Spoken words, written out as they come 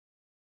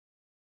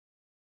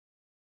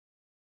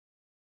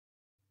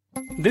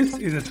This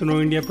is a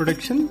Suno India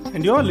production,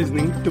 and you're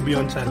listening to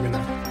Beyond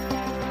Charminar.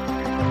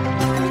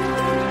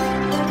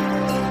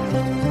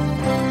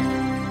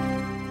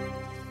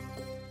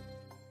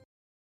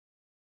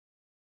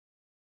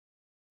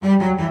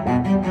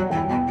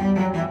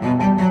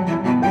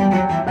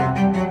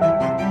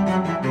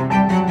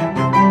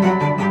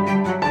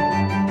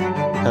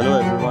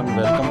 Hello everyone,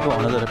 welcome to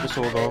another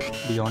episode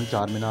of Beyond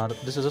Charminar.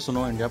 This is a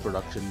Suno India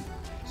production.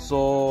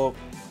 So,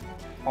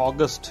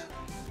 August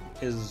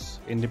is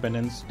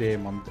Independence Day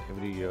month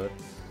every year.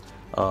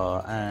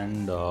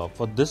 And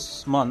for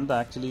this month,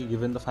 actually,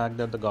 given the fact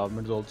that the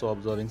government is also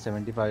observing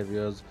 75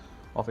 years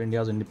of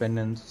India's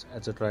independence,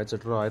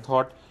 etc., I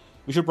thought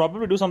we should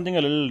probably do something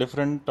a little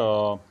different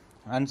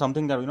and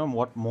something that,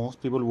 what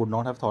most people would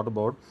not have thought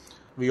about.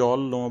 We all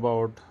know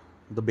about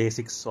the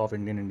basics of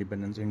Indian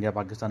independence, India,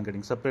 Pakistan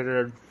getting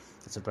separated,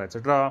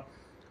 etc.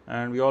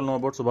 And we all know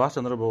about Subhash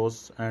Chandra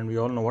Bose, and we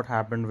all know what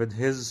happened with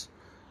his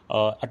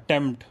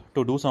attempt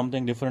to do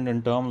something different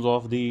in terms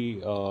of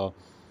the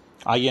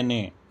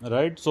INA,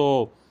 right?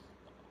 So,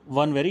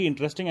 one very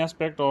interesting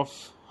aspect of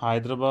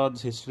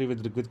Hyderabad's history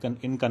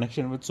in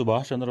connection with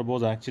Subhash Chandra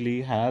Bose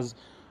actually has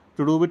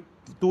to do with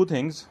two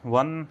things.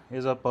 One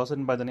is a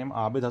person by the name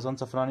Abid Hassan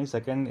Safrani.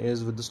 Second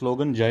is with the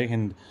slogan Jai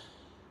Hind.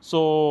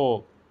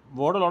 So,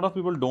 what a lot of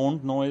people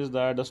don't know is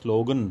that the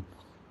slogan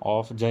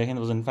of Jai Hind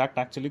was in fact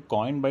actually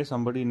coined by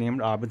somebody named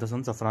Abid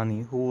Hassan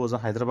Safrani, who was a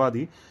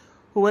Hyderabadi,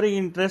 who very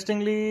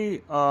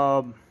interestingly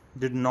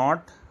did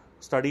not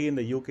study in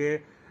the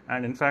UK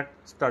and in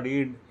fact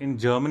studied in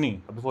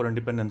Germany before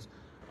independence,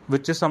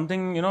 which is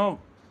something,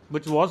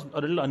 which was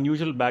a little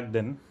unusual back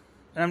then.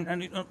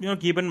 And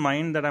keep in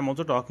mind that I'm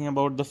also talking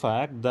about the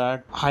fact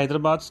that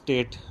Hyderabad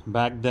state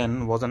back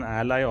then was an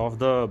ally of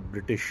the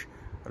British,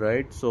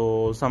 right?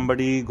 So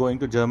somebody going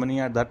to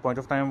Germany at that point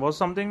of time was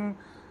something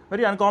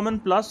very uncommon.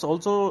 Plus,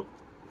 also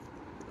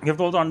you have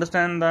to also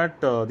understand that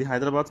the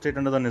Hyderabad state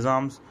under the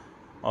Nizams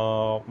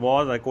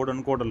was, I quote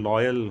unquote, a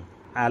loyal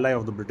ally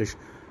of the British.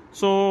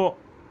 So,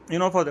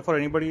 for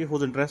anybody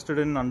who's interested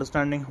in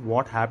understanding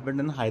what happened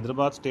in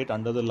Hyderabad state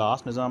under the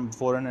last Nizam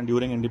before and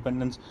during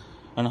independence,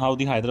 and how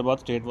the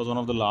Hyderabad state was one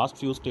of the last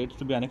few states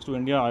to be annexed to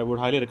India, I would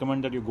highly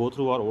recommend that you go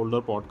through our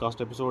older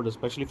podcast episode,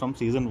 especially from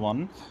season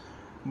 1.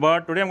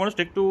 But today I'm going to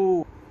stick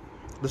to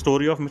the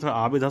story of Mr.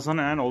 Abid Hassan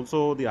and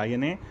also the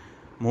INA.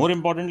 More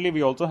importantly,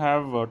 we also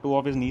have two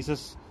of his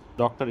nieces,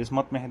 Dr.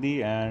 Ismat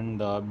Mehdi and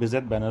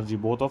Bizet Banerjee,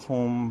 both of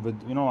whom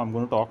I'm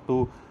going to talk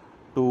to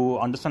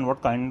understand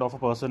what kind of a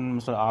person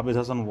Mr. Abid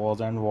Hassan was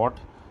and what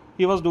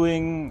he was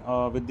doing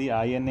with the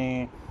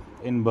INA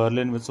in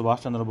Berlin with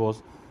Subhash Chandra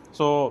Bose.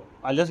 So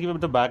I'll just give a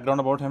bit of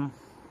background about him.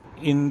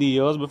 In the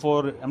years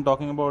before, I'm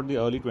talking about the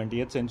early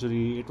 20th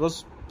century, it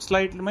was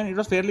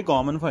fairly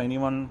common for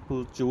anyone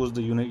to choose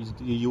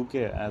the UK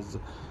as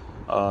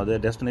their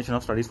destination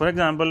of studies. For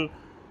example,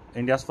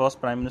 India's first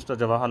Prime Minister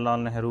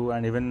Jawaharlal Nehru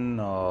and even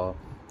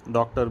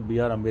Dr.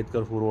 B.R.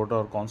 Ambedkar, who wrote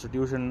our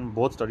constitution,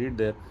 both studied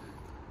there.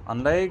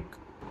 Unlike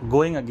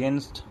going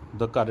against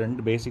the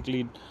current,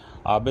 basically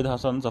Abid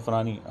Hassan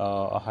Safrani,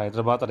 a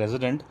Hyderabad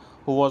resident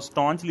who was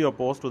staunchly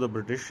opposed to the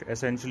British,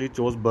 essentially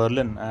chose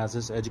Berlin as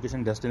his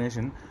education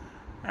destination.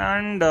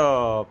 And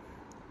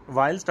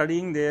while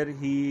studying there,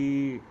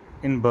 he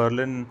in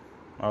Berlin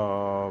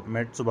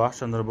met Subhash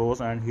Chandra Bose,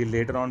 and he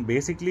later on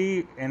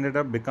basically ended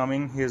up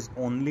becoming his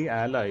only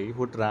ally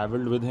who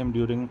traveled with him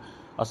during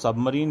a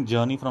submarine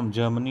journey from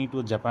Germany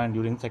to Japan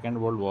during Second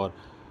World War.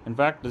 In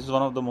fact, this is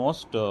one of the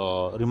most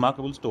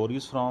remarkable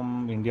stories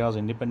from India's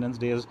independence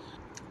days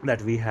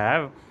that we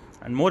have.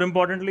 And more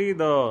importantly,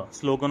 the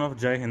slogan of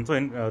Jai Hind.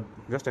 So,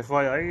 just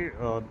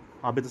FYI,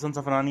 Abid Hassan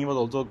Safrani was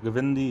also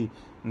given the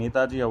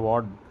Netaji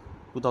Award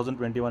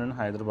 2021 in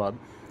Hyderabad.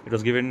 It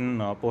was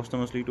given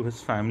posthumously to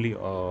his family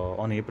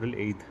on April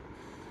 8th.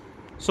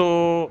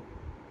 So,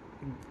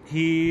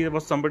 he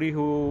was somebody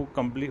who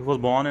was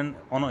born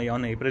on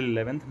April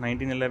 11th,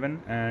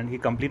 1911, and he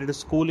completed his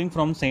schooling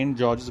from St.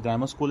 George's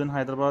Grammar School in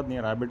Hyderabad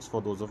near Abbots,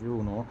 for those of you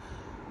who know.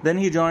 Then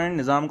he joined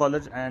Nizam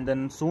College and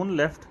then soon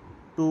left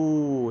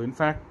to, in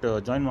fact,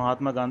 join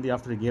Mahatma Gandhi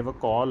after he gave a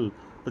call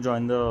to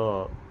join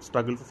the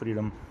struggle for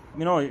freedom.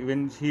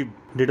 Even he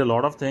did a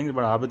lot of things,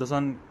 but Abid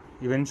Hassan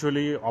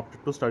eventually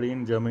opted to study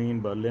in Germany,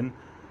 in Berlin.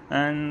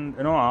 And,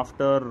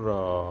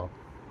 after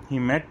he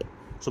met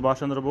Subhash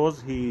Chandra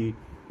Bose, he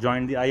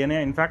joined the INA.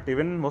 In fact,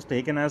 even was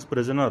taken as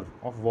prisoner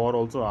of war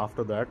also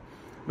after that,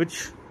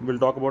 which we'll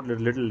talk about a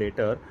little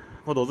later.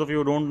 For those of you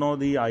who don't know,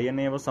 the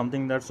INA was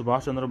something that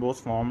Subhash Chandra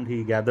Bose formed.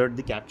 He gathered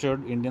the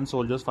captured Indian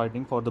soldiers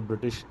fighting for the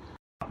British.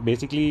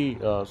 Basically,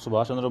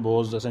 Subhash Chandra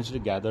Bose essentially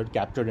gathered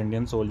captured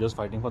Indian soldiers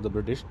fighting for the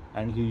British,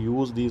 and he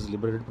used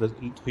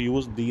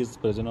these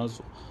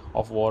prisoners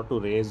of war to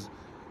raise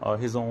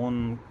his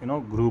own,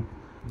 group.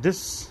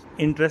 This,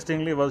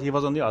 interestingly, he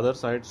was on the other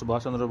side.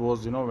 Subhash Chandra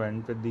Bose,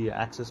 went with the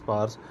Axis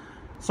powers.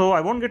 So I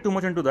won't get too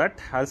much into that.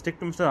 I'll stick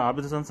to Mr.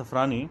 Abid Hassan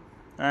Safrani.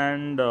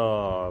 And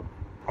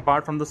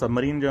apart from the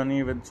submarine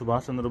journey with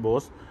Subhash Chandra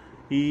Bose,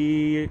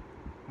 he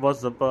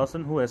was the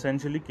person who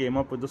essentially came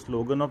up with the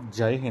slogan of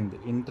Jai Hind.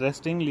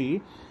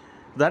 Interestingly,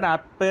 That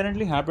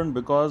apparently happened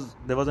because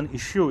there was an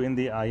issue in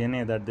the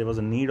INA that there was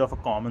a need of a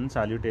common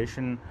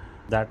salutation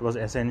that was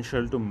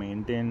essential to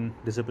maintain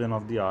discipline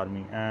of the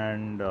army,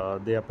 and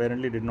they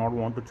apparently did not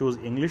want to choose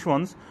English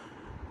ones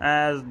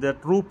as their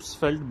troops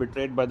felt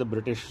betrayed by the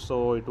British.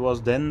 So it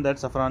was then that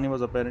Safrani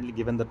was apparently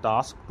given the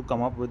task to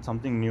come up with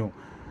something new.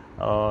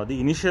 The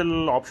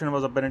initial option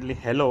was apparently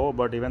hello,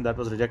 but even that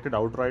was rejected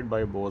outright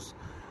by Bose.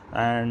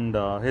 And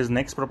his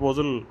next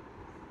proposal,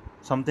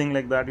 something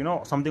like that,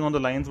 something on the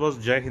lines was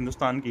Jai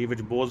Hindustan Ki,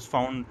 which Bose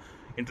found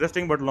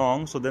interesting but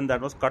long. So then that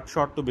was cut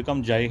short to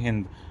become Jai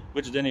Hind,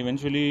 which then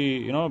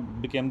eventually,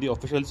 became the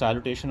official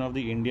salutation of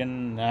the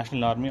Indian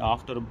National Army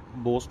after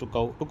Bose took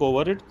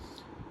over it.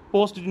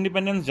 Post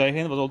independence, Jai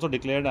Hind was also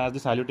declared as the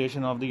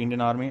salutation of the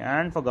Indian Army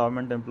and for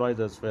government employees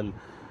as well.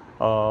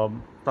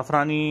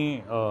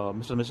 Safrani,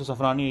 Mr.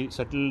 Safrani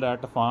settled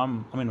at a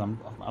farm. I mean,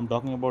 I'm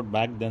talking about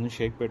back then.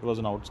 Sheikhpet was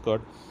an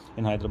outskirt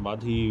in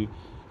Hyderabad. He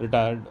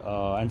retired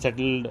and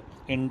settled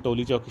in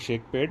Toli Chowki,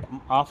 Sheikhpet.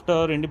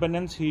 After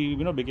independence, he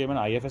became an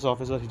IFS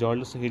officer. He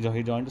joined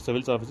the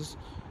civil services,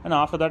 and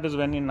after that is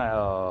when he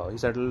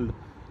settled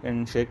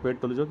in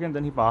Sheikhpet, Toli Chowki, and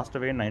then he passed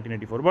away in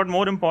 1984. But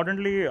more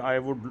importantly, I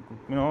would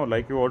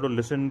like you all to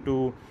listen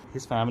to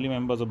his family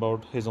members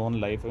about his own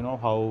life.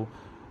 How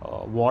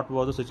what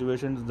were the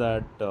situations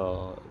that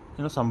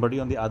somebody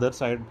on the other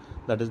side,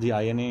 that is the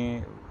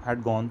INA,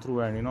 had gone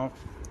through, and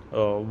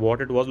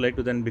what it was like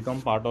to then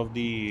become part of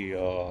the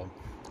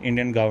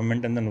Indian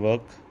government and then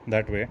work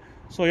that way.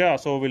 So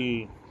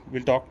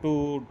we'll talk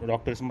to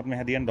Dr. Ismat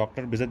Mehdi and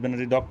Dr. Bizat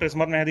Banerjee. Dr.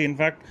 Ismat Mehdi, in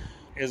fact,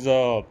 is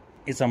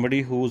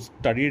somebody who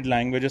studied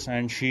languages,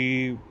 and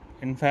she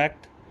in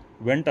fact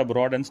went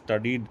abroad and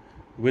studied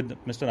with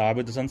Mr.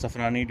 Abid Hassan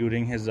Safrani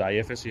during his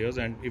IFS years,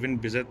 and even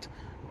Bizat,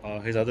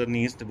 his other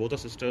niece, both are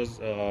sisters.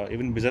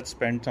 Even Bizat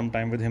spent some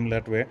time with him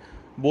that way.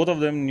 Both of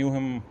them knew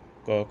him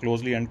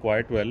closely and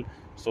quite well.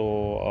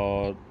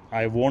 So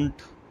I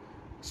won't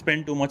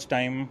spend too much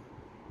time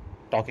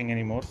talking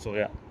anymore. So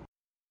yeah.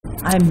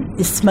 I'm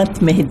Ismat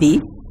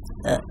Mehdi,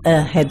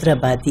 a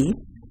Hyderabadi,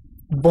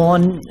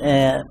 born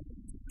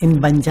in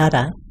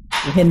Banjara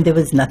when there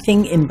was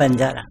nothing in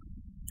Banjara.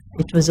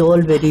 It was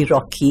all very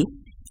rocky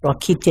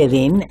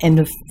terrain,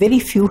 and very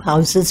few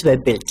houses were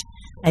built.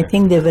 I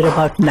think there were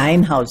about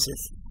 9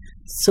 houses.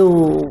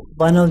 So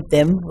one of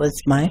them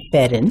was my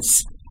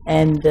parents,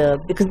 and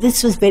because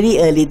this was very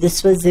early,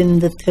 this was in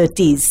the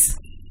 30s.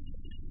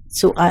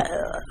 So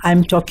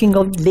I'm talking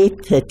of late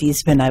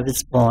 30s when I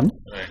was born,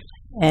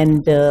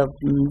 and there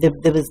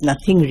was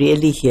nothing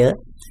really here.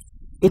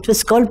 It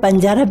was called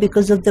Banjara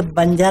because of the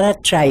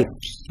Banjara tribe.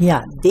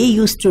 Yeah, they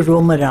used to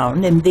roam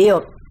around, and they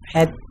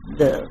had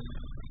the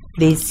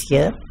place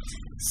here.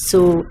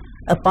 So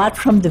apart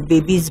from the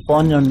babies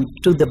born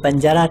to the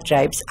Banjara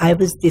tribes, I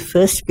was the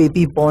first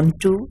baby born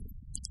to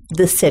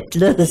the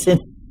settlers,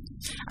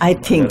 I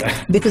think,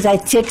 because I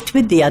checked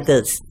with the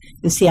others.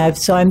 You see,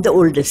 so I'm the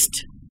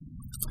oldest.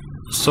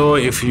 So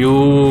if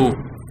you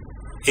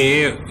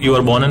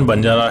were born in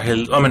Banjara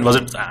Hills,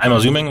 I'm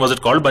assuming, was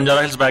it called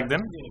Banjara Hills back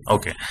then?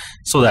 Okay.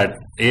 So that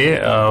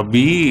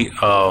B,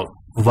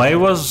 why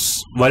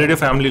did your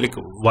family,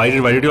 why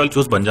did you all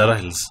choose Banjara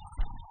Hills?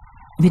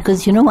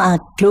 Because, our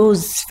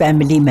close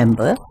family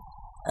member,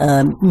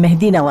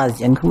 Mehdi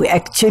Nawazian, who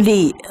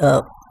actually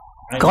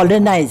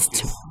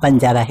colonized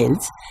Banjara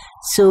Hills,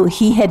 so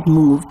he had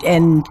moved,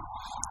 and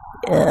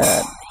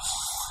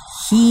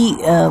he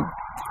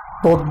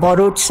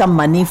borrowed some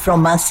money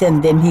from us,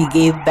 and then he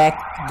gave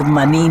back the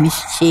money in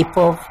shape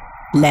of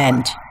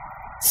land.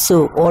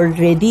 So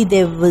already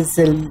there was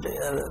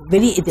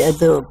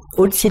the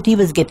old city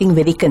was getting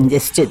very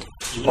congested.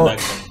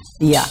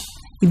 Yeah.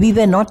 We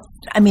were not,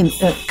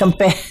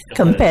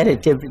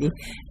 comparatively,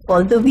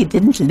 although we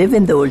didn't live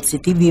in the old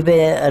city, we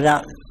were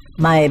around,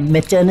 my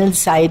maternal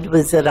side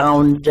was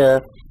around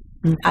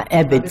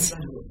Abbots.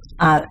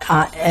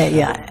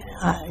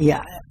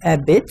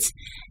 Abbots.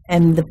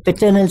 And the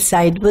paternal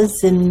side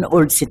was in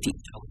Old City.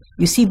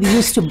 You see, we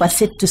used to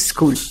bus it to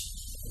school.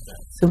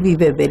 So we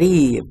were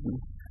very,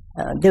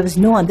 there was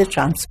no other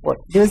transport.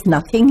 There was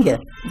nothing here.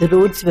 The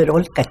roads were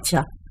all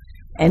kacha.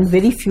 And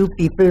very few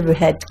people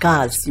had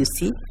cars, you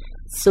see.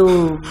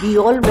 So we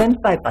all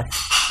went by bus.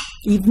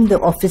 Even the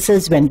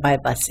officers went by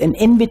bus. And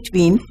in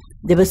between,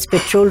 there was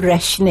petrol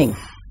rationing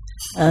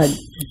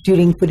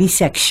during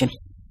police action.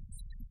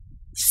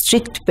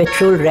 Strict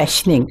petrol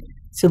rationing.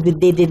 So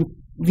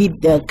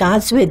the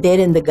cars were there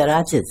in the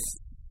garages.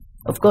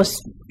 Of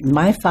course,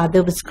 my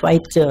father was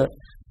quite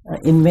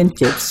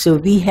inventive. So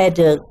we had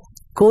a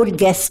coal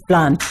gas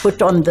plant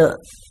put on the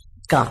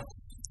car.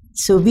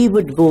 So we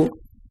would go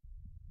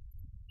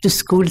to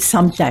school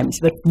sometimes,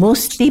 but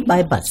mostly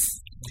by bus.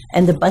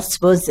 And the bus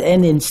was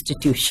an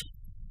institution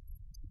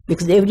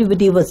because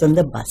everybody was on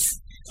the bus.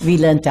 We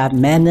learnt our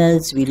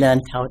manners, we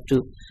learnt how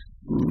to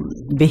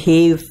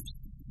behave,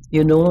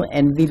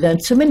 and we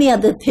learnt so many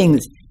other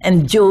things.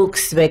 And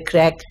jokes were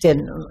cracked,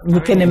 and you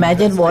can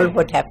imagine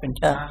what happened.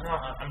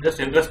 I'm just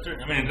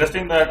interested.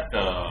 Interesting that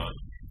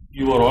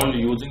you were all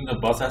using the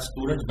bus as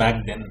students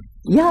back then.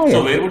 Yeah.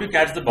 So where would you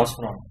catch the bus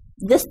from?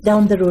 just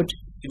down the road.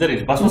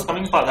 The bus was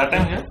coming for that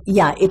time here?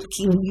 Yeah, it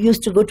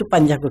used to go to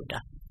Panjagutta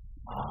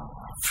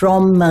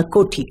from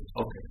Koti.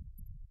 Okay.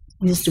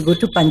 Used to go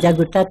to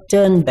Panjagutta,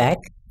 turn back.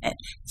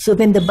 So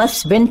when the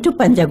bus went to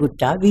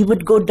Panjagutta, we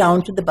would go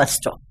down to the bus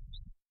stop.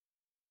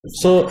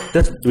 So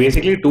there's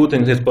basically two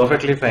things. It's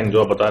perfectly fine,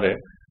 jo aap bata rahe.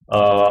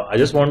 I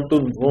just want to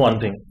know one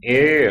thing.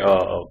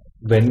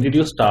 When did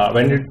you start?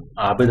 When did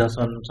Abid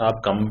Hassan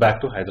Saab come back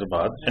to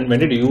Hyderabad? And when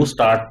did you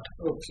start?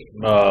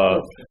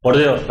 What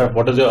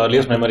is your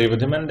earliest memory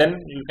with him? And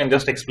then you can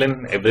just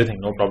explain everything.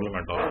 No problem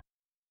at all.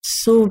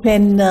 So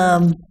when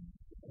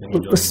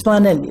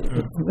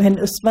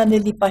Usman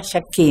Ali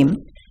Pasha came,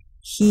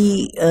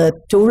 he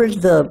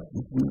told the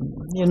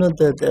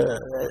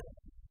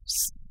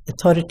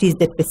authorities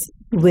that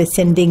were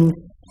sending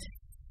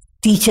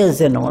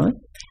teachers and all,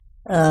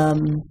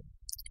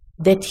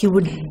 that he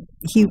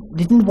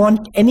didn't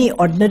want any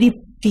ordinary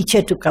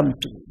teacher to come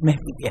to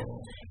Mehbubiya.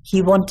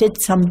 He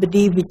wanted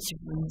somebody which,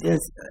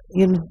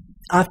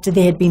 after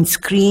they had been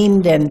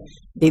screened and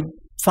they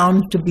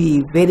found to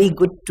be very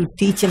good to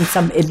teach in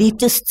some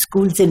elitist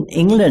schools in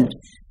England,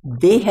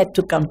 they had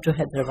to come to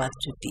Hyderabad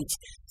to teach.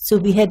 So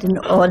we had an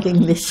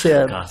all-English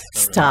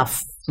staff.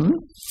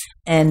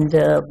 And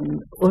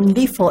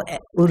only for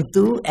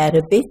Urdu,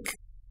 Arabic,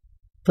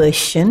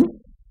 Persian,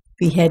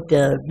 we had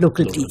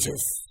local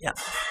teachers. Yeah.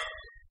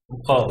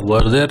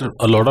 Were there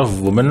a lot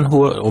of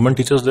women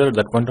teachers there at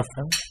that point of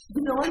time?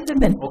 All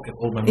women. Okay,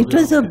 all women. It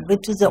was an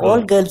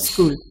all-girls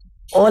school.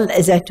 All,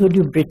 as I told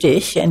you,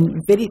 British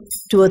and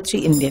 2 or 3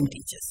 Indian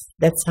teachers.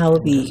 That's how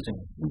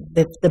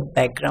that's the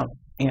background.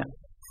 Yeah.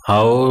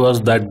 How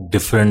was that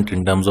different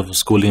in terms of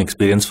schooling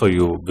experience for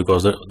you?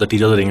 Because the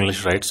teachers are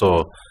English, right?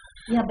 So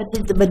yeah,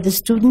 but the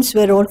students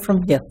were all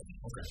from here.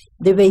 Okay.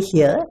 They were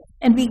here,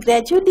 and we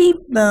gradually.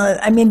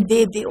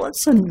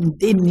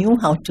 They knew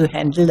how to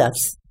handle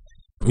us.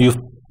 You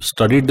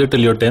studied there till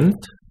your 10th?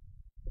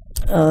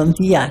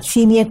 Yeah,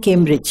 senior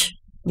Cambridge.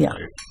 Yeah.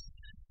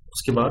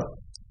 Right.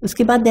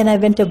 Uske baad, then I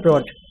went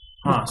abroad.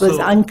 Because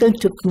uncle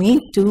took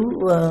me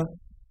to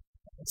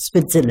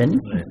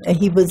Switzerland. Right.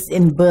 He was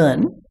in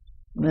Bern,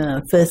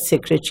 first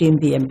secretary in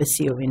the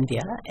Embassy of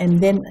India.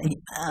 And then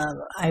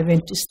I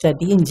went to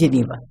study in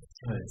Geneva.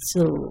 Right.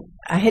 So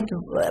I had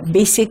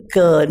basic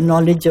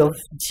knowledge of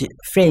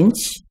French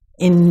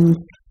in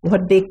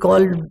what they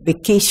call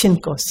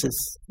vacation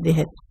courses. They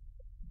had.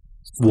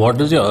 What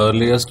is your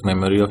earliest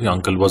memory of your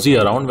uncle? Was he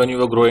around when you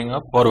were growing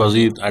up, or was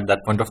he at that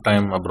point of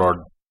time abroad?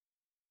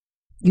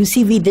 You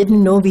see, we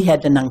didn't know we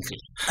had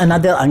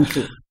another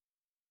uncle.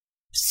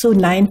 So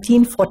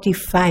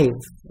 1945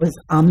 was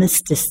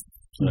Armistice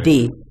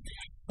Day.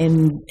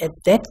 And at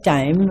that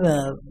time,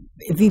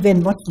 we were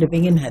not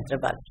living in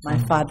Hyderabad. My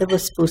father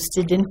was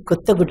posted in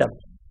Kottagudam,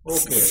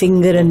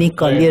 Singarani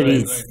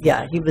Collieries. Right.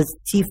 Yeah, he was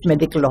chief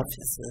medical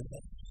officer.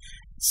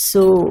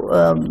 So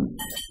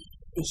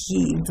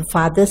the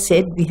father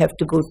said, we have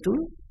to go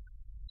to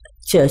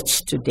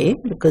church today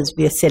because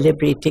we are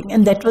celebrating.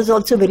 And that was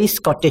also very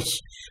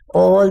Scottish.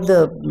 All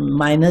the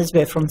miners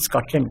were from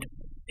Scotland.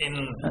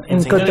 In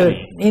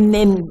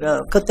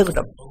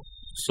Kottagudam.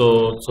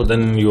 So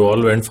then you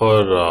all went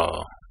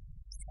for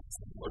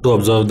to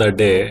observe that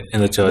day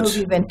in the church. No,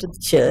 we went to the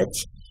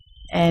church,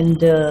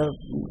 and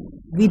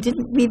we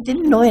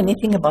didn't know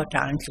anything about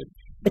our uncle.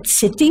 But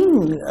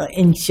sitting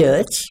in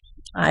church,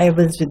 I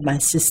was with my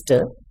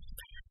sister,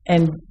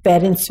 and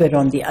parents were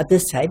on the other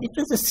side. It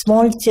was a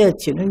small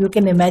church, you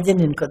can imagine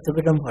in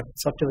Kottagudam what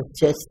sort of a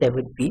church there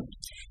would be.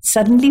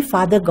 Suddenly,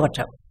 father got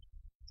up,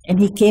 and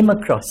he came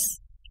across,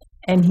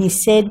 and he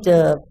said,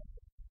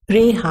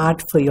 pray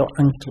hard for your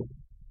uncle,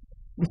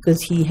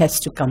 because he has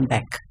to come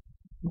back.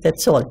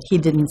 That's all. He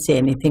didn't say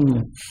anything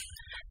more.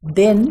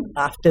 Then,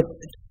 after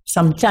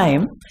some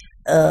time,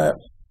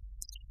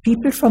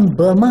 people from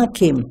Burma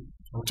came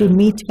to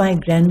meet my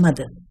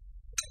grandmother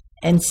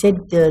and said,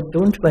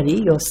 don't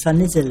worry, your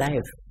son is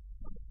alive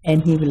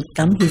and he will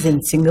come. He's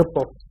in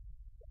Singapore.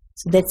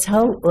 So that's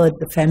how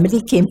the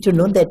family came to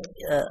know that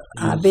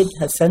Abid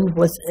Hassan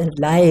was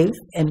alive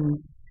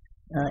and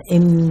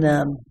in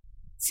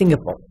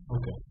Singapore.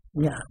 Okay.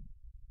 Yeah.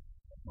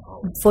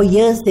 For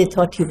years they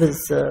thought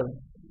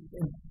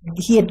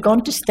he had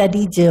gone to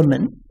study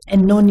German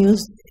and no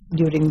news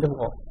during the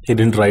war. He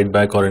didn't write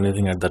back or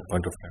anything at that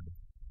point of time?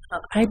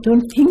 I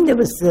don't think there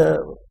was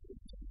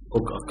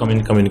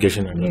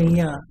communication.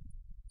 Yeah.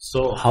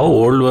 So how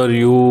old were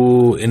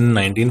you in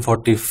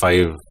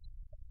 1945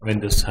 when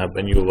this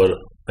happened?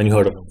 When you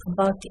heard of him?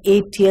 About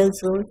 8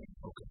 years old.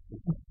 Okay.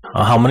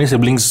 How many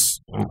siblings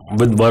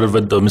were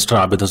with Mr.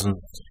 Abid Hassan?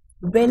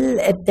 Well,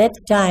 at that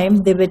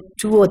time there were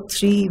 2 or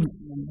 3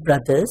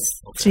 brothers,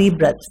 4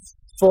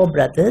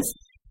 brothers,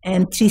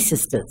 and 3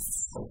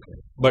 sisters. Okay.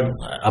 But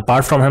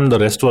apart from him, the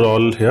rest were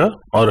all here,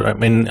 or I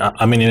mean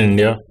in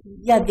India.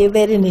 Yeah, they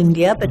were in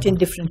India, but in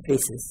different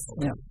places.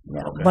 Yeah.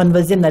 Okay. One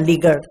was in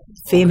Aligarh,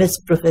 famous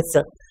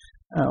professor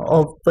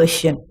of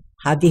Persian,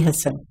 Hadi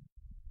Hassan.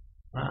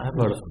 I've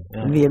heard of him.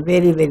 Yeah. We are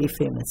very, very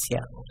famous.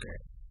 Yeah. Okay.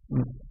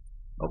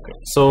 Okay.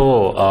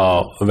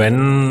 So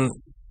when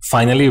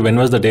finally, when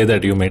was the day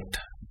that you met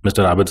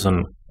Mr. Abid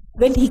Hasan?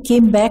 Well, he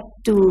came back.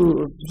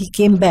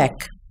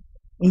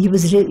 He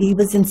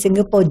was in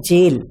Singapore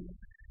jail.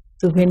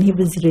 So when he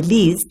was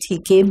released, he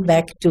came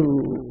back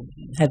to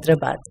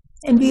Hyderabad.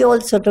 And we all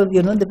sort of,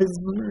 there was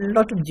a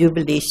lot of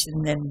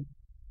jubilation. And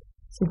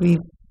so we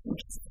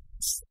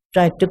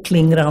tried to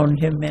cling around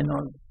him and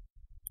all.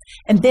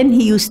 And then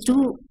he used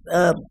to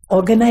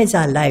organize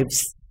our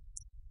lives.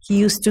 He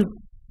used to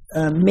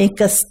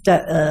make us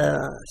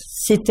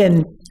sit,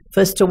 and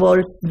first of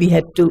all, we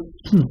had to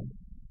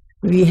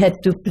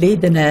play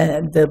the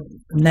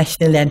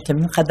national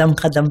anthem, Khadam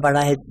Khadam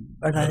Bada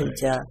Hai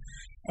Ja.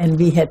 And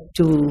we had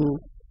to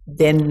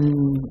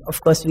then,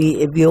 of course,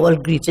 we all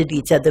greeted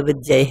each other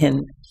with Jai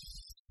Hind.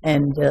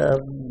 And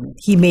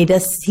he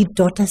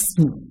taught us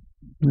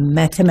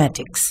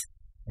mathematics.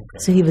 Okay.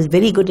 So he was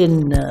very good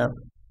in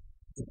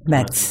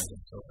maths.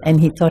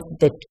 And he thought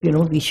that,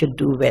 we should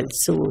do well.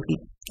 So he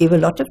gave a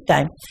lot of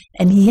time.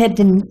 And he had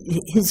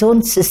his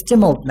own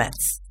system of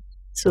maths.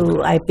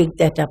 So I picked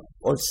that up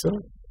also.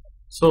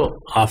 So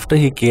after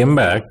he came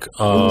back...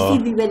 you see,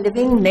 we were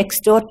living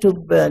next door to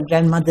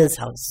grandmother's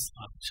house.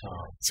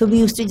 So we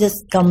used to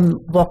just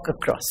walk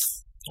across.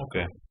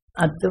 Okay.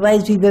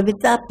 Otherwise, we were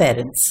with our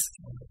parents.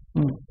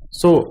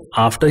 So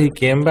after he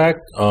came back,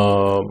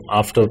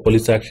 after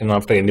police action,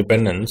 after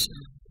independence,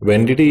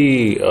 when did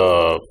he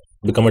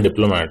become a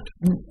diplomat?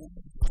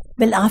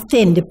 Well, after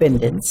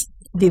independence,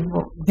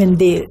 when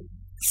they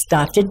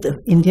started the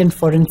Indian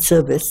Foreign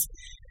Service,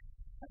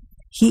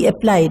 he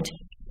applied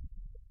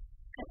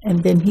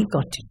and then he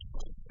got it.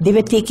 They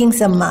were taking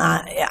some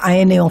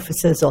INA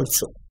officers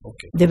also.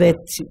 Okay. There were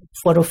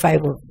 4 or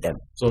 5 of them.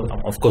 So,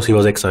 of course, he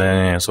was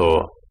ex-INA,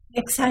 so...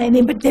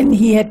 Ex-INA, but then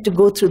he had to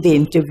go through the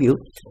interview.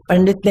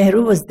 Pandit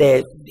Nehru was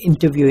there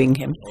interviewing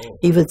him.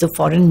 He was the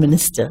foreign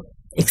minister,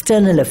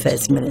 external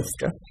affairs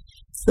minister.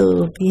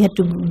 So he had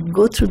to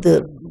go through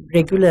the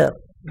regular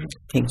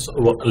things. So,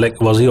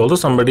 was he also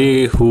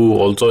somebody who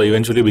also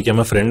eventually became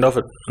a friend of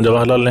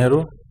Jawaharlal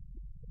Nehru?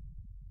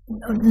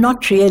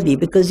 Not really,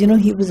 because,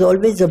 he was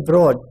always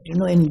abroad,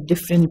 in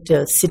different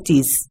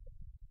cities.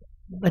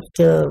 But...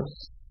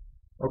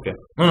 okay.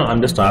 No,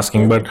 I'm just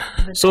asking, but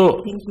so...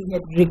 I think he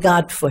had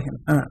regard for him.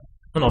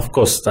 No, of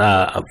course.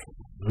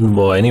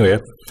 Anyway,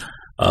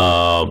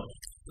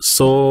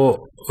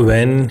 so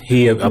when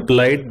he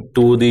applied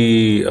to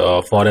the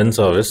Foreign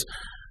Service,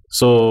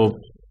 so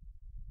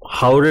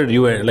how did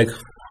you,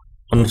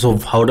 so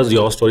how does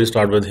your story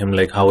start with him?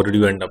 How did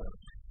you end up?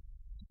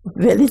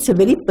 Well, it's a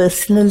very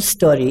personal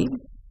story.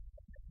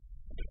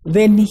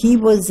 When he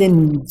was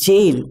in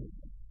jail,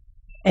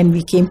 and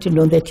we came to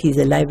know that he's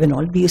alive and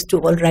all, we used to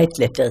all write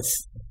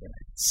letters.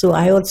 So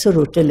I also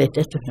wrote a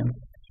letter to him,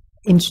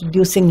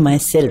 introducing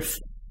myself.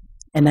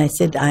 And I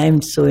said, I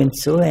am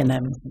so-and-so, and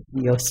I'm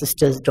your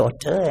sister's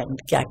daughter, and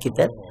kya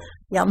kidhar.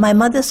 Yeah, my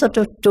mother sort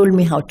of told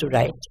me how to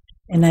write.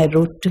 And I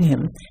wrote to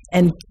him.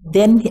 And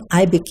then he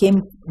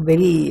became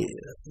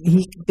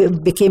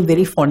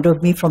very fond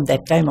of me from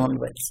that time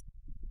onwards.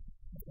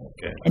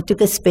 Okay. And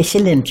took a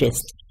special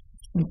interest.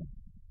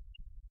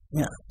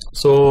 Yeah.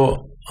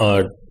 So,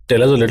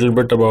 tell us a little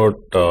bit about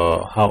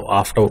how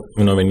after,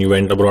 when you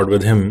went abroad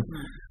with him,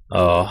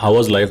 how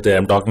was life there?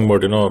 I'm talking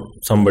about,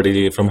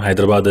 somebody from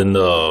Hyderabad in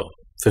the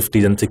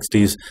 50s and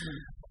 60s.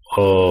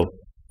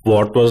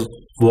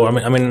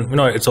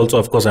 It's also,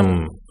 of course,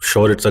 I'm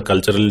sure it's a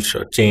cultural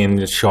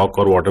change, shock,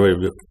 or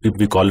whatever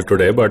we call it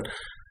today, but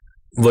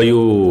were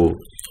you...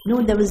 No,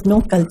 there was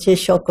no culture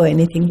shock or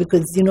anything,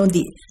 because,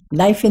 the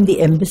life in the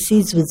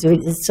embassies was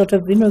sort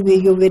of, where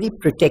you're very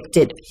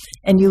protected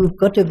and you've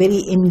got a very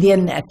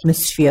Indian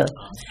atmosphere.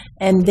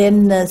 And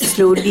then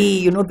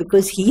slowly,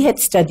 because he had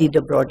studied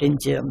abroad in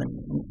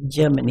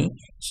Germany,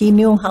 he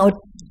knew how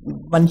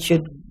one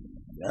should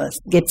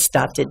get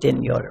started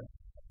in Europe.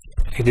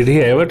 Did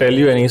he ever tell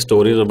you any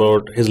stories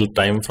about his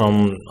time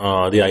from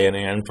the INA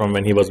and from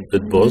when he was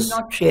with Bose?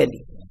 Not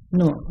really.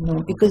 No,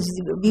 because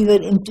he was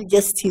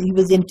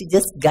into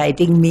just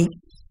guiding me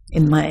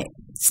in my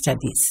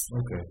studies.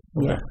 Okay.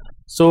 Yeah.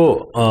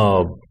 So,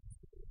 a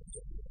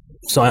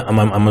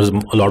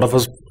lot of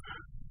us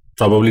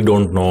probably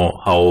don't know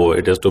how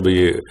it is to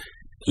be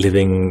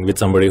living with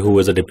somebody who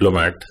is a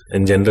diplomat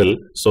in general.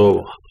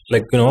 So,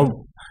 what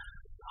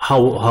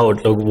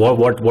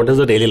is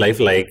the daily life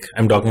like?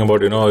 I'm talking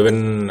about,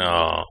 even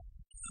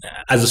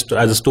as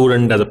a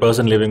student, as a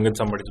person living with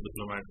somebody who's a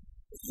diplomat.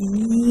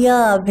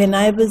 Yeah, when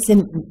I was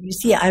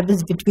I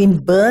was between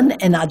Bern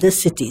and other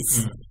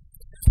cities.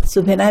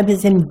 So when I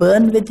was in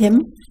Bern with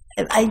him,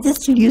 I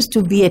just used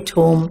to be at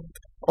home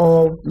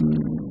or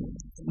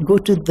go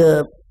to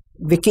the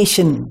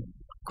vacation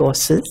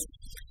courses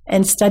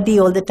and study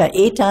all the time.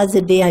 8 hours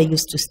a day I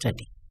used to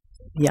study.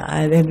 Yeah,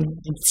 I had a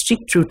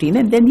strict routine.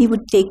 And then he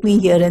would take me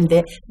here and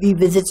there. We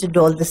visited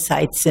all the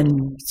sites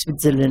in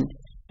Switzerland.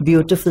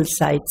 Beautiful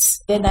sites.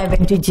 Then I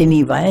went to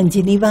Geneva, and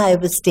Geneva I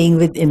was staying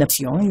with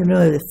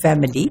a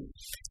family,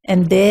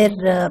 and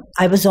there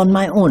I was on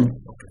my own.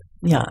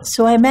 Yeah,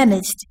 so I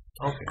managed.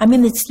 Okay.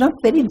 It's not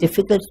very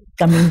difficult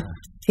coming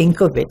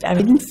think of it. I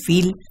didn't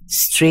feel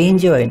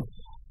strange or anything.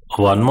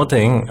 One more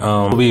thing,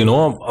 we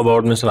know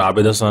about Mr.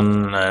 Abid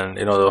Hassan and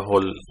the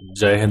whole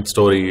Jai Hind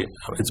story.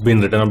 It's been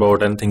written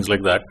about and things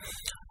like that.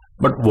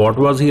 But what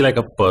was he like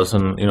a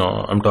person?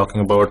 I'm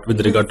talking about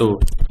with regard to.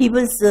 He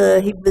was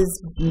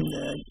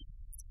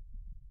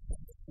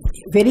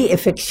very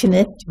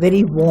affectionate,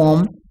 very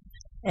warm,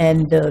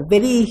 and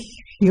very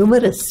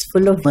humorous,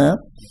 full of humor.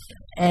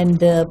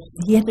 And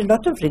he had a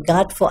lot of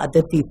regard for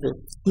other people.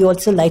 He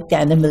also liked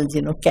animals,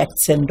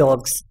 cats and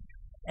dogs,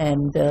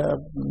 and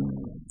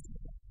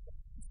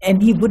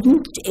he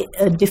wouldn't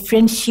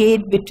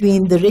differentiate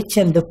between the rich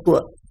and the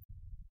poor.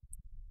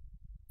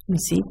 You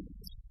see,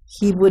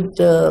 he would.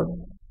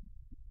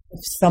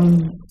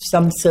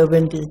 Some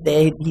servant is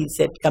there. He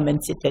said, "Come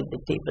and sit at the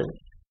table."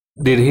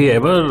 Did he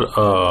ever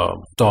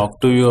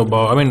talk to you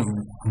about? I mean,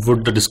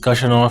 would the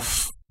discussion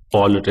of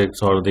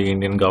politics or the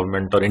Indian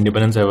government or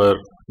independence ever?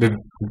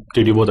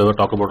 Did you both ever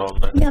talk about all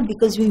that? Yeah,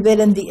 because we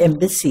were in the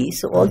embassy,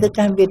 so all the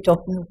time we were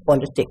talking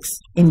politics,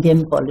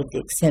 Indian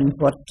politics, and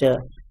what.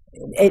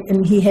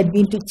 And he had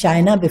been to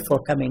China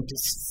before coming to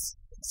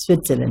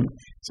Switzerland,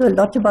 so a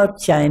lot about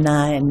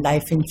China and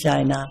life in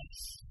China,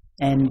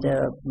 and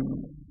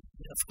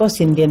of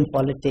course Indian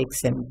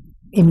politics and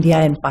India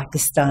and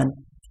Pakistan,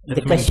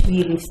 the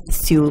Kashmir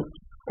issue.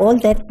 All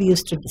that we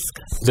used to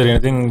discuss. Is there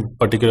anything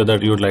particular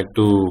that you would like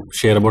to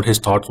share about his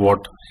thoughts? What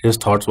his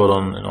thoughts were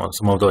on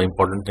some of the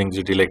important things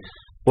that he like?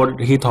 What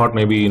he thought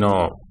maybe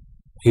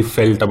he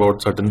felt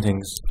about certain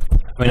things.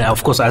 I mean,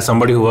 of course, as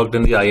somebody who worked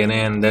in the INA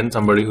and then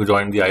somebody who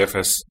joined the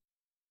IFS.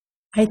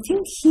 I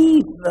think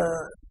he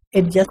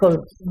adjusted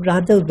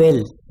rather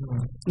well.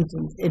 He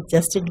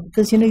adjusted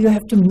because you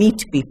have to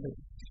meet people.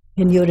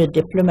 When you're a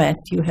diplomat,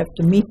 you have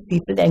to meet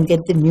people and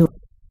get the news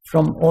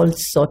from all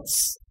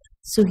sorts.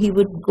 So he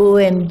would go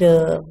and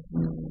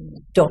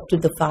talk to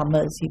the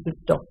farmers. He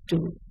would talk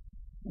to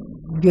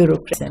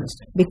bureaucrats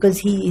because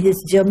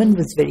his German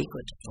was very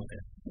good.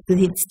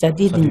 Because he'd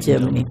studied in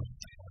Germany.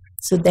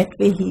 So that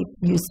way he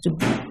used to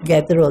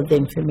gather all the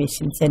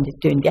information, send it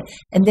to India.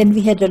 And then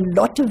we had a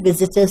lot of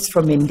visitors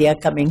from India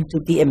coming to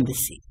the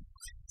embassy.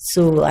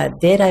 So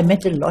there I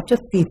met a lot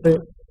of people.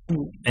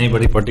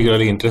 Anybody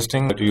particularly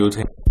interesting that you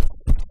think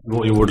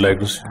you would like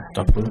to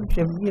talk to?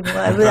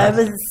 I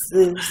was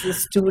a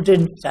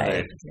student.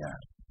 Right. Yeah.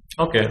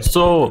 Okay,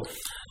 so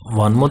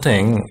one more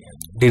thing.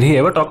 Did he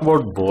ever talk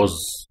about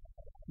Bose?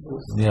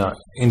 Yeah,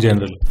 in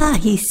general.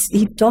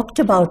 He talked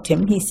about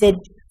him. He said,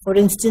 for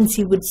instance,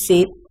 he would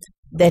say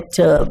that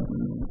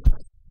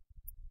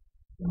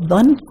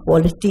one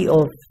quality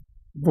of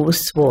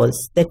Bose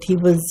was that he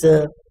was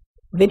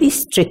very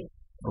strict.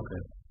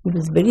 Okay. He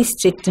was very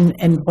strict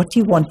and what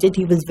he wanted,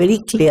 he was very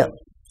clear.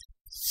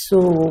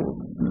 So,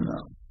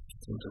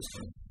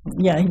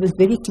 yeah, he was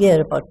very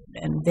clear about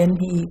it. And then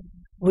he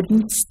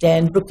wouldn't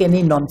brook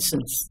any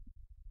nonsense.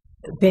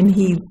 When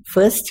he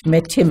first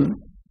met him,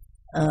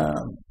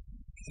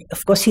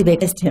 of course he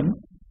recognized him.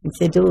 He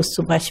said, "Oh,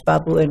 Subhash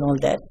Babu," and all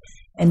that.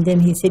 And then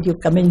he said, "You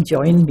come and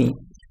join me."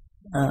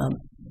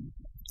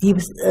 He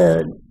was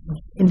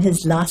in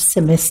his last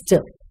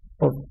semester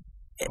of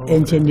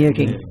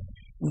engineering.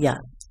 Yeah.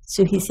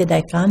 So he said,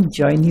 "I can't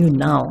join you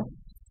now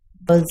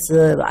because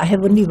I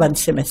have only one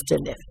semester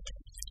left.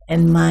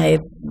 And my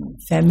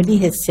family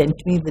has sent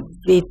me with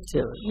great,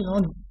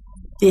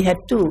 they had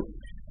to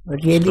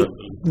really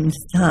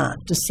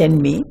to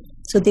send me.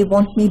 So they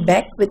want me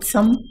back with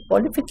some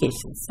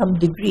qualifications, some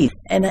degree.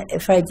 And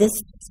if I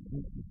just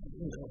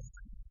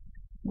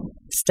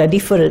study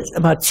for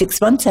about 6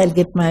 months, I'll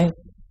get my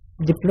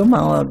diploma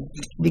or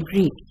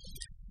degree."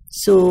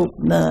 So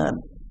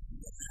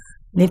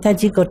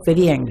Netaji got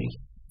very angry.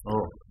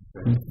 Oh.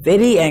 Okay.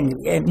 Very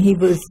angry, and he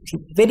was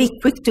very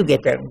quick to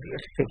get angry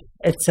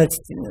at such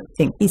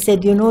thing. He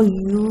said,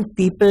 "You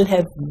people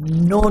have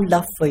no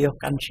love for your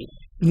country.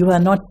 You are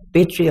not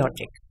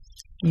patriotic.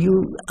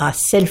 You are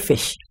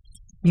selfish.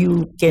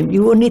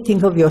 You only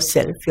think of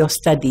yourself, your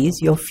studies,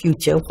 your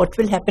future. What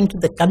will happen to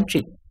the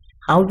country?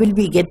 How will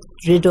we get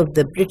rid of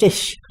the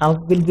British? How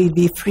will we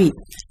be free?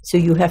 So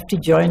you have to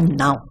join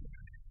now."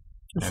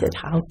 He said,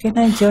 "How can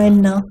I join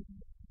now?"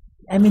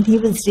 I mean, he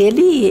was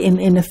really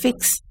in a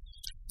fix.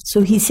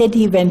 So he said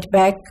he went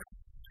back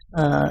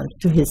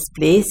to his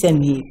place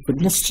and he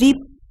couldn't sleep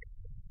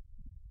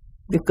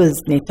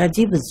because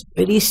Netaji was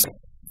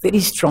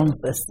very strong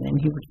person and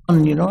he would,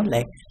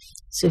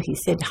 so he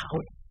said,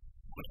 what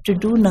to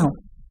do now?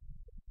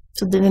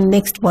 So then the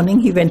next morning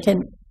he went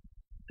and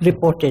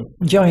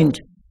joined.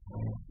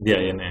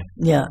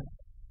 Yeah.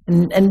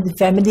 And the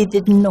family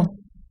didn't know.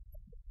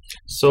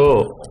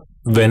 So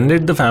when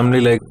did the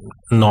family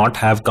not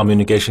have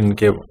communication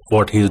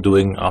what he's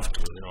doing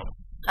after?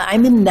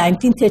 I'm in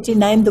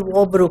 1939, the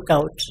war broke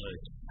out.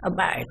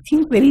 I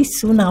think very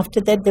soon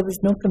after that, there was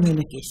no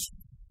communication.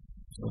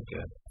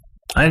 Okay.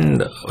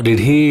 And did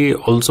he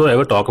also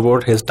ever talk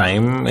about his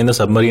time in the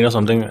submarine or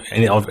something?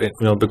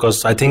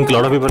 Because I think a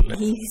lot of people...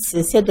 He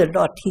said a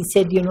lot. He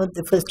said,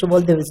 first of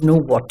all, there was no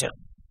water.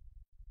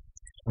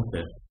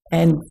 Okay.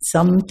 And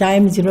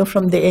sometimes,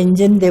 from the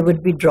engine, there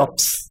would be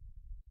drops.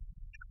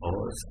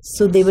 Oh,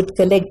 So they would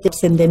collect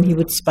this and then he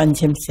would sponge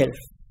himself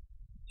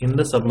in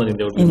the submarine,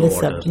 there would be in no the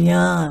water. sub.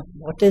 Yeah,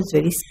 water is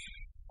very.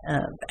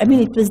 I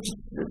mean, it was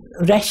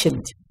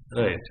rationed.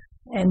 Right.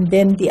 And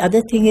then the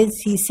other thing is,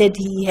 he said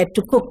he had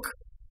to cook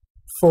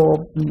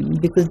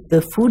because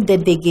the food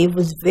that they gave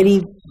was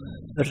very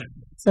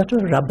sort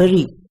of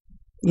rubbery.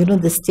 You know,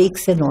 the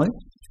steaks and all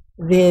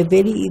were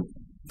very,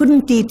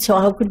 couldn't eat. So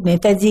how could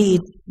Netaji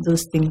eat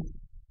those things?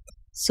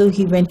 So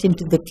he went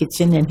into the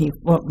kitchen and he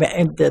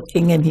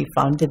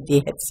found that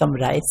they had some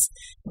rice,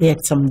 they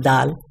had some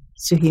dal.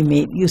 So he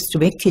used to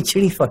make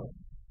khichdi for him.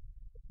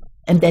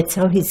 And that's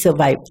how he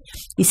survived.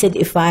 He said,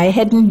 if I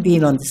hadn't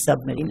been on the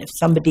submarine, if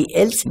somebody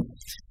else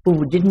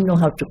who didn't know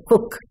how to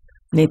cook,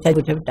 Netaji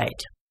would have died.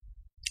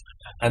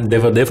 And they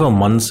were there for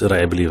months,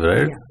 I believe,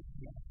 right?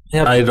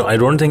 Yeah. I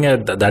don't think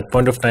at that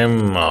point of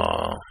time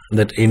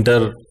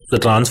the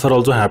transfer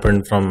also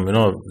happened from,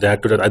 they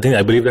had to, I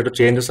believe they had to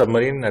change the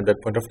submarine at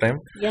that point of time.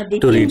 Yeah, they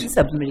to changed reach. the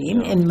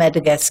submarine in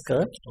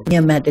Madagascar.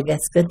 Near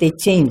Madagascar, they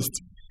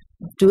changed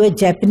to a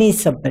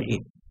Japanese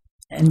submarine.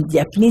 And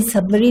Japanese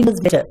submarine was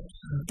better.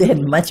 They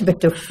had much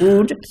better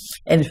food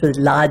and it was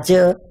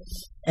larger.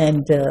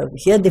 And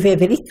here they were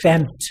very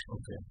cramped.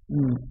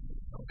 Mm.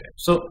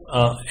 So,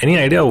 any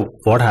idea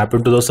what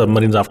happened to those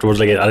submarines afterwards?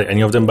 Like, are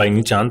any of them by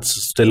any chance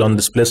still on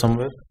display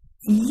somewhere?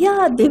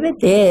 Yeah, they were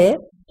there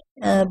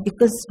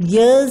because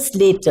years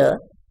later,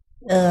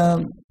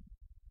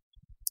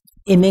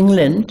 in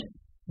England,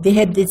 they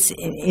had this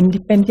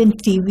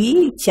independent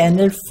TV,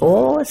 Channel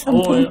 4 or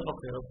something.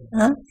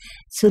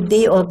 So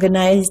they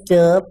organized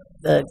a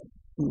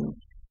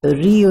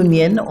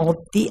reunion of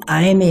the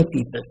INA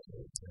people.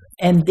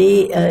 And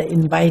they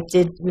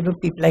invited,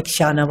 people like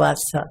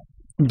Shanawasa,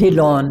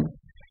 Dillon,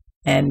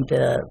 and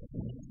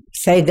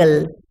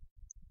Saigal,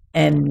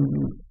 and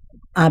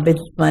Abid,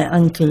 my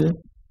uncle,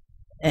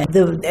 and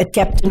the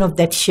captain of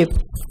that ship,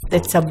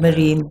 that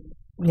submarine.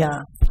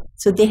 Yeah.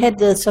 So they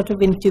had a sort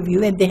of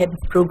interview and they had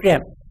a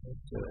program.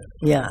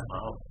 Yeah.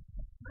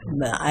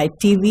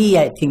 ITV,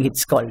 I think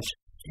it's called.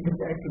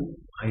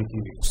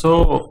 ITV.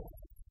 So,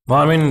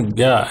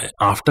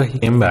 after he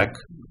came back,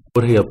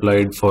 he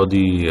applied for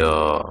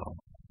the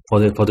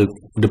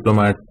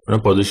diplomat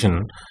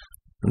position.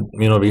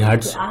 We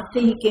had. After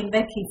he came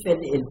back, he fell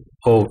ill.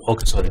 Oh,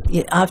 okay, sorry.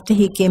 Yeah, after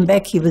he came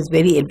back, he was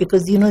very ill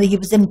because he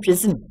was in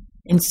prison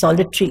in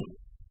solitary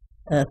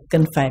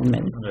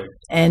confinement, Right.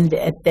 and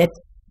at that,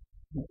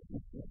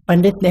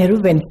 Pandit Nehru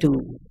went to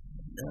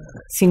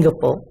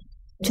Singapore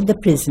to the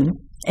prison,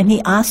 and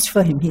he asked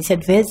for him. He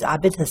said, "Where's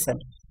Abid Hassan?"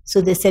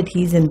 So they said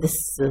he's in this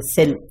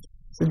cell.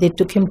 So they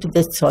took him to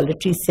the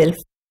solitary cell.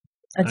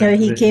 Until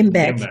he came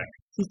back.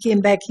 He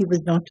came back. He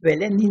was not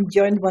well, and he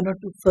joined one or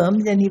two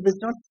firms, and he was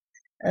not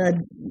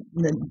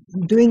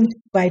doing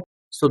quite.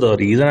 So the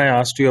reason I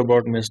asked you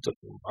about Mr.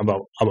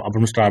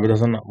 Abid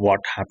Hassan, what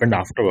happened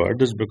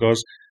afterwards, is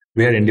because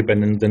we had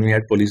independence, then we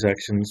had police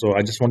action. So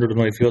I just wanted to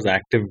know if he was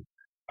active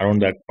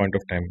around that point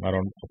of time,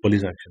 around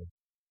police action.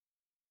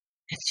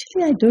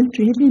 Actually, I don't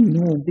really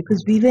know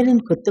because we were in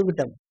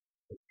Kottagudam,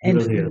 and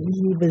was here.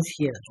 he was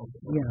here.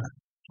 Yeah.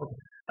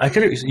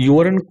 Actually, you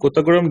were in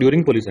Kottagudam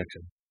during police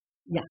action.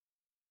 Yeah.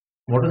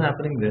 What was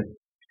happening there?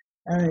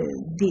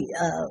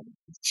 The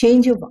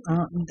change of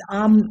the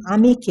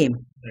army came.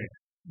 Right.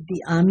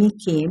 The army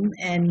came,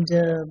 and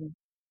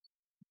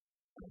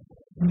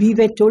we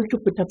were told to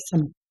put up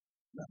some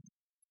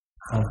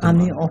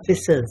army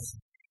officers,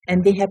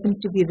 and they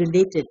happened to be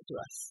related to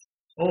us.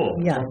 Oh,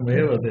 Yeah. from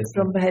where were they?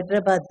 From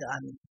Hyderabad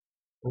army.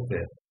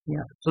 Okay.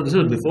 Yeah. So this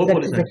is before That's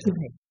police exactly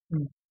action. right.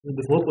 This is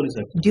before police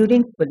action.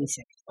 During police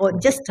action, or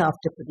just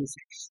after police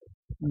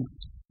action.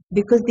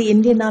 Because the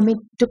Indian army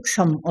took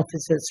some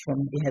officers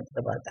from the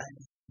Hyderabad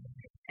army,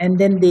 and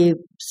then they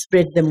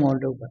spread them all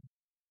over.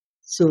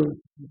 So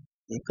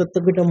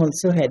Kottagudam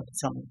also had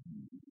some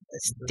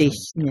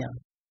station. Yeah.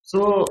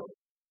 So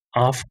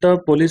after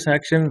police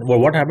action,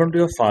 what happened to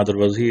your father?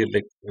 Was he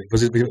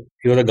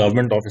he was a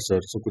government officer?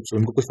 So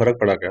उनको कुछ फर्क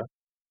पड़ा क्या?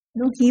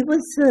 No, he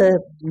was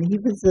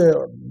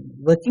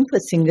working for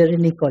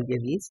Singareni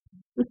Collieries,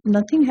 but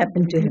nothing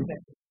happened to him.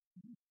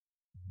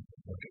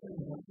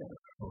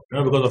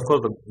 Because of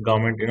course the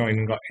government,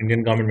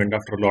 Indian government went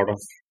after a lot of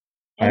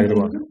And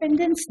Hyderabad.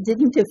 independence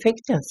didn't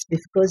affect us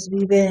because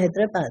we were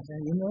Hyderabad.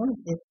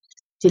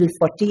 Till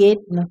 48,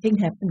 nothing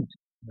happened.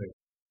 Right.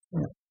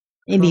 Yeah.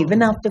 And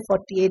even after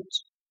 48,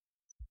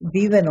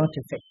 we were not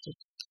affected.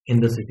 In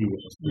the city.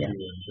 Yeah.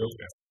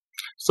 Okay.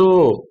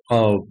 So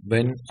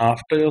when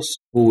after your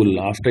school,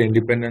 after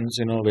independence,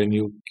 when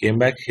you came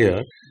back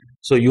here,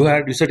 so you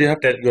said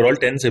you're all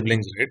 10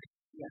 siblings, right?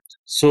 Yeah.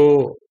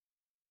 So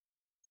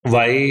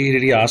why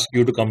did he ask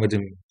you to come with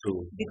him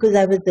to? Because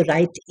I was the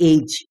right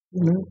age,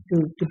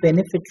 to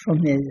benefit from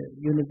his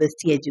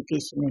university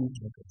education in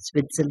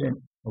Switzerland.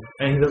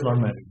 And he was not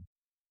married.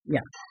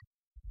 Yeah.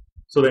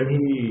 So when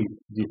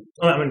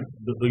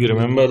do you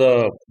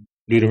remember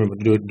do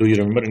you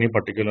remember any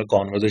particular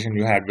conversation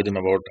you had with him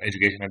about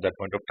education at that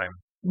point of time?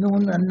 No,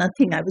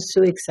 nothing. I was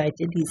so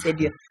excited. He said,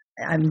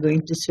 I'm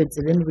going to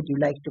Switzerland. Would you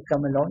like to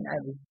come along?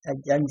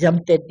 I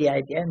jumped at the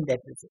idea, and that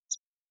was it.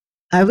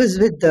 I was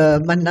with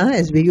Manna,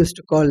 as we used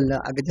to call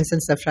Abid Hassan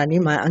Safrani,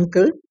 my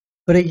uncle,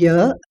 for a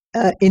year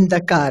in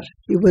Dakar.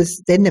 He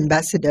was then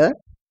ambassador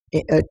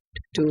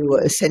to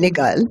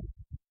Senegal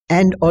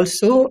and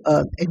also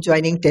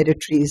adjoining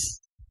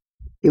territories.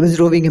 He was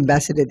roving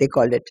ambassador, they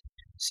called it.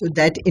 So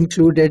that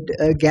included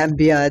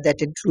Gambia,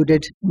 that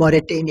included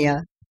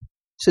Mauritania.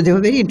 So they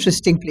were very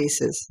interesting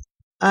places.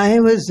 I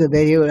was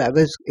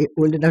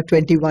old enough,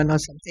 21 or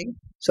something.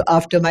 So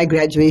after my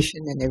graduation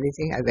and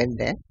everything, I went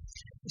there.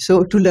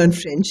 So to learn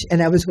French,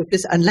 and I was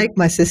hopeless. Unlike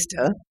my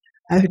sister,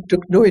 I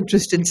took no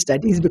interest in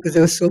studies because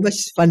there was so much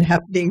fun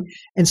happening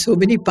and so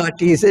many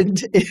parties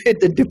and in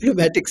the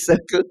diplomatic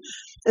circle.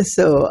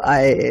 So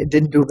I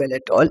didn't do well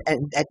at all,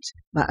 and that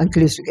my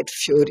uncle used to get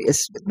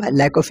furious with my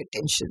lack of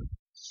attention.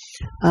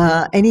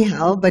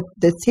 Anyhow, but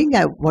the thing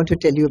I want to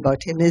tell you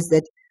about him is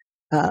that,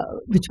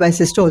 which my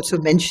sister also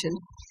mentioned,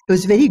 he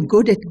was very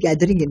good at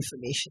gathering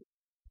information.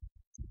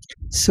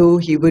 So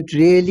he would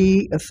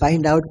really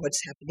find out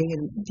what's happening,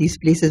 and these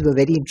places were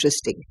very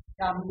interesting.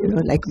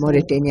 Like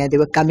Mauritania, they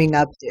were coming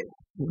up, they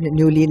were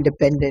newly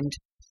independent,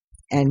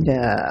 and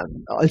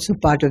also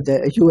part of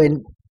the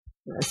UN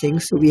thing.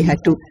 So we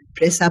had to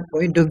press our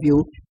point of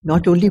view,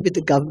 not only with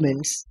the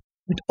governments,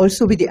 but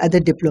also with the other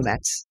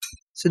diplomats.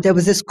 So there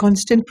was this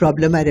constant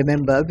problem, I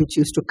remember, which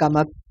used to come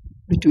up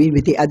with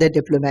the other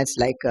diplomats,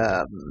 like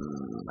a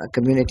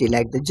community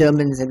like the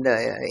Germans and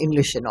the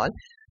English and all,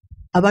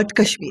 about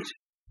Kashmir.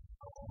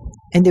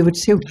 And they would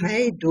say,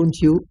 why don't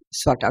you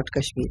sort out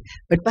Kashmir?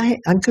 But my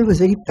uncle was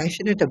very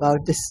passionate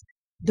about this,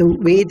 the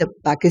way the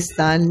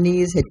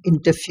Pakistanis had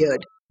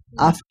interfered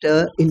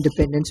after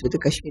independence with the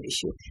Kashmir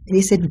issue. And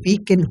he said, we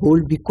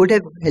could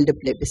have held a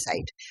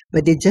plebiscite,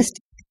 but they just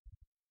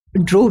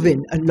drove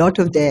in a lot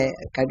of their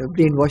kind of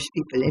brainwashed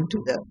people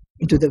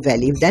into the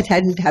valley. If that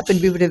hadn't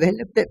happened, we would have held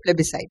a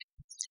plebiscite.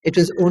 It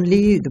was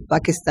only the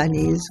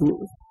Pakistanis,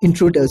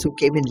 intruders, who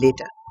came in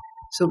later.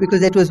 So because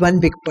that was one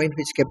big point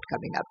which kept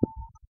coming up.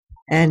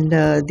 And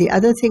the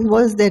other thing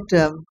was that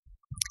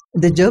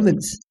the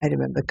Germans, I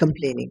remember,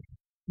 complaining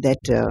that,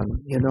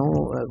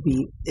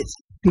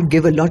 we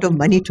give a lot of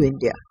money to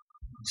India.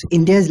 So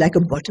India is like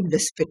a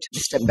bottomless pit,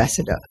 Mr.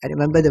 Ambassador. I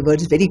remember the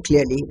words very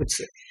clearly. He would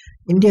say,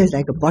 India is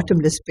like a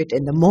bottomless pit,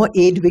 and the more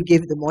aid we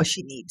give, the more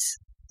she needs.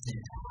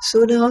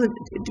 So now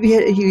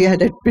he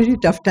had a pretty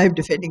tough time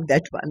defending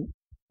that one,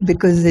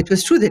 because it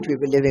was true that we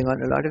were living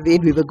on a lot of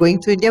aid.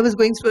 India was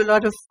going through a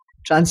lot of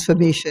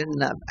transformation,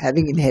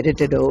 having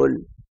inherited all,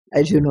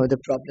 as you know, the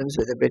problems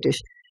with the British.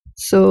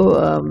 So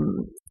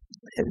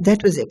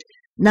that was it.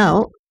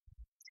 Now,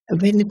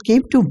 when it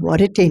came to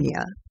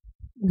Mauritania,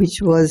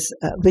 which was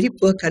a very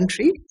poor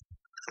country,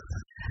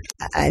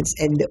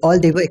 and all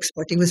they were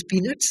exporting was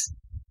peanuts,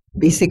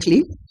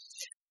 basically.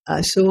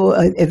 So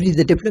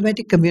the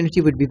diplomatic community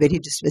would be very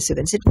dismissive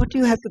and said, what do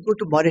you have to go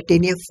to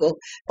Mauritania for?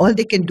 All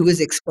they can do is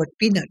export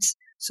peanuts.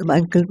 So my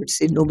uncle would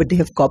say, no, but they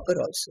have copper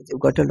also. They've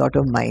got a lot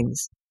of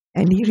mines.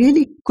 And he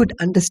really could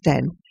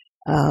understand.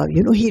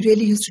 He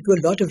really used to do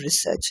a lot of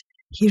research.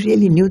 He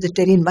really knew the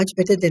terrain much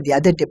better than the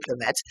other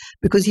diplomats,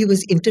 because he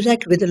was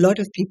interact with a lot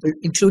of people,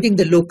 including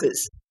the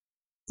locals.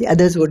 The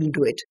others wouldn't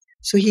do it.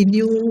 So he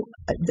knew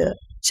the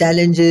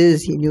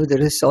challenges, he knew the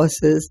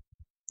resources,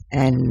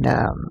 and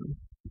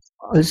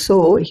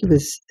also he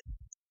was,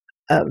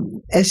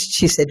 as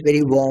she said,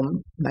 very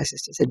warm. My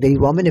sister said, very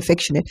warm and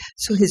affectionate.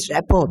 So his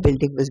rapport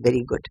building was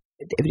very good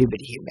with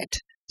everybody he met.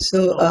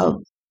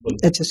 So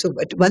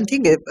but one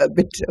thing, a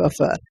bit of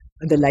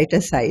on the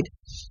lighter side,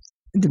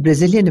 the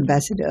Brazilian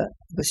ambassador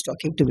was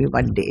talking to me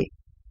one day,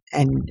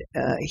 and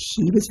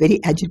he was very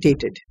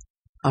agitated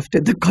after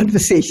the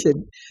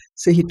conversation.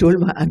 So he told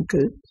my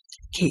uncle,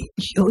 okay,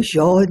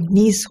 your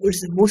niece holds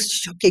the most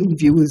shocking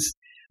views,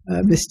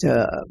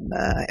 Mr.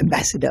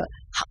 Ambassador.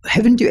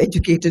 Haven't you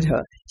educated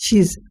her?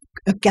 She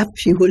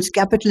holds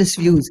capitalist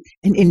views,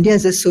 and India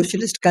is a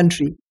socialist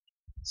country.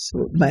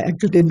 So my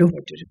uncle didn't know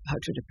how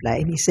to reply.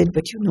 And he said,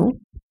 but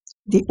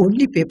the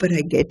only paper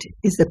I get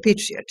is the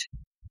Patriot,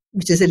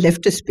 which is a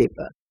leftist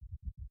paper.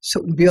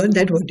 So beyond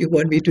that, what do you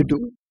want me to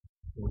do?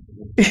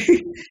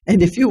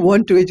 And if you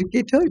want to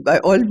educate her, by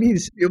all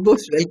means, you're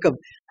most welcome.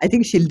 I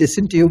think she'll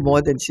listen to you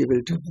more than she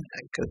will to my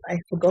uncle. I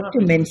forgot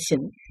to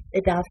mention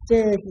that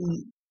after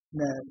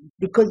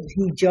because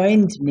he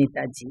joined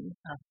Netaji,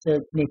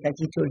 after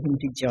Netaji told him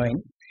to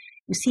join,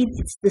 you see,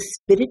 it's the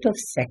spirit of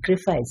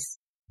sacrifice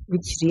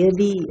which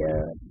really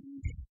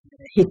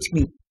hit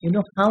me.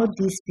 How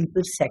these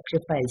people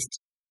sacrificed.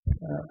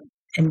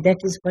 And that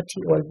is what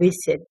he always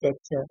said,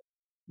 that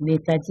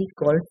Netaji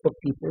called for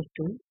people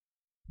to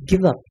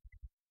give up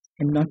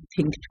and not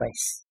think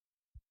twice.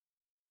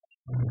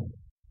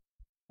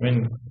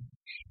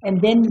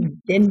 And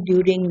then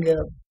during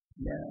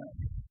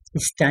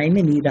his time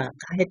in Iraq,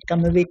 I had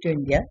come away to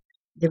India.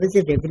 There was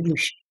a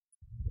revolution.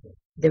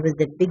 There was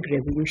that big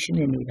revolution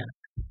in Iraq.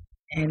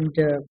 And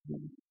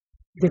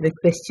there were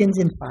questions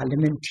in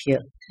Parliament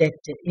here that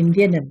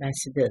Indian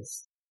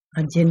ambassadors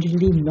are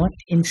generally not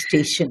in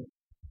station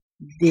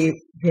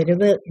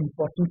wherever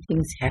important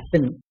things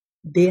happen,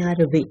 they are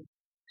away.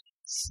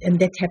 And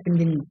that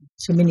happened in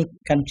so many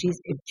countries,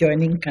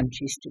 adjoining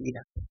countries to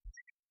Iraq.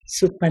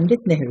 So Pandit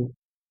Nehru,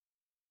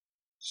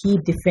 he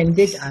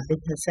defended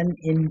Abid Hassan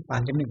in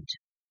Parliament.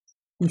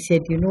 He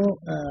said, he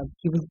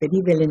was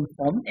very well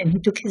informed, and he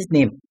took his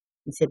name.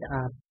 He said,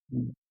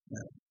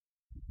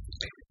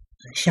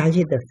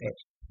 Shahid Affair.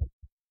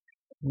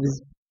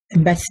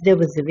 Ambassador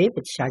was away,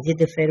 but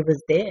Shahid Affair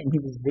was there, and he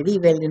was very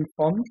well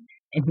informed,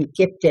 and he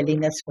kept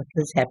telling us what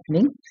was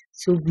happening.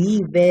 So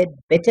we were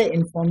better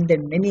informed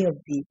than many of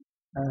the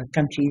other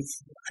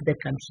countries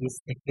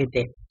that were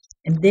there.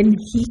 And then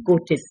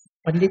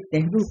Pandit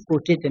Nehru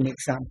quoted an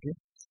example.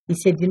 He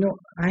said,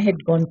 I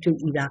had gone to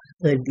Iraq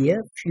earlier,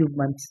 a few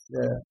months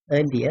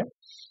earlier,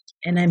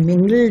 and I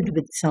mingled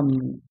with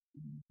some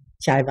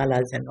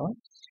chaiwalas and all.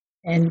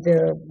 And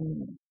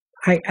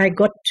I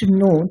got to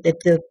know that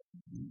the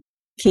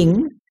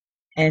king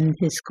and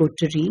his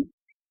coterie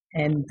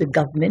and the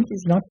government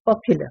is not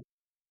popular.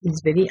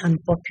 It's very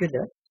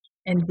unpopular.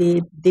 And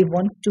they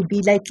want to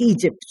be like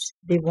Egypt.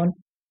 They want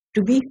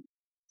to be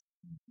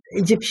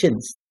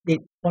Egyptians. They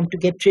want to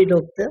get rid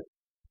of the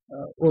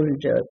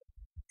old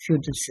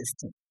feudal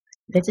system.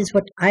 That is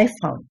what I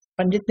found.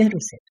 Pandit Nehru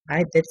said,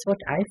 that's what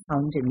I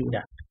found in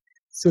Iraq.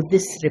 So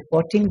this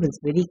reporting was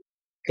very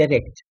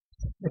correct.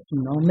 But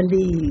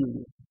normally,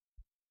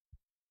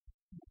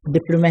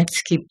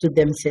 diplomats keep to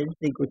themselves,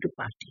 they go to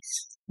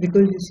parties.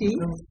 Because you see,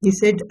 he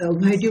said,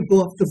 why do you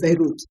go off to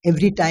Beirut?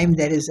 Every time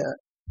there is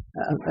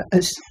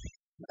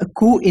a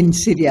coup in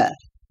Syria,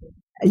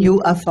 you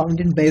are found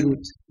in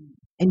Beirut.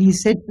 And he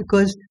said,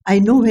 because I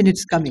know when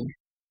it's coming.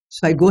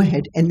 So I go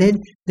ahead. And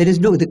then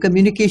the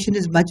communication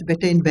is much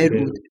better in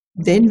Beirut.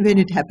 Then when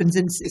it happens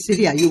in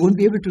Syria, you won't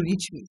be able to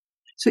reach me.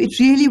 So it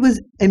really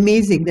was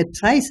amazing that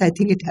thrice, I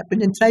think it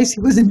happened, and thrice he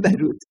was in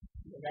Beirut.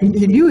 And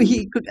he knew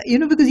he could,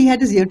 because he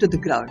had his ear to the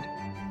ground.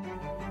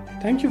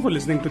 Thank you for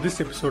listening to this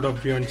episode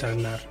of Beyond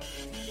Charminar.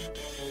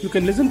 You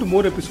can listen to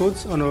more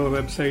episodes on our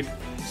website,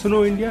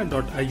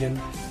 sunoindia.in,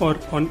 or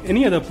on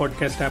any other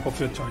podcast app of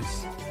your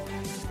choice.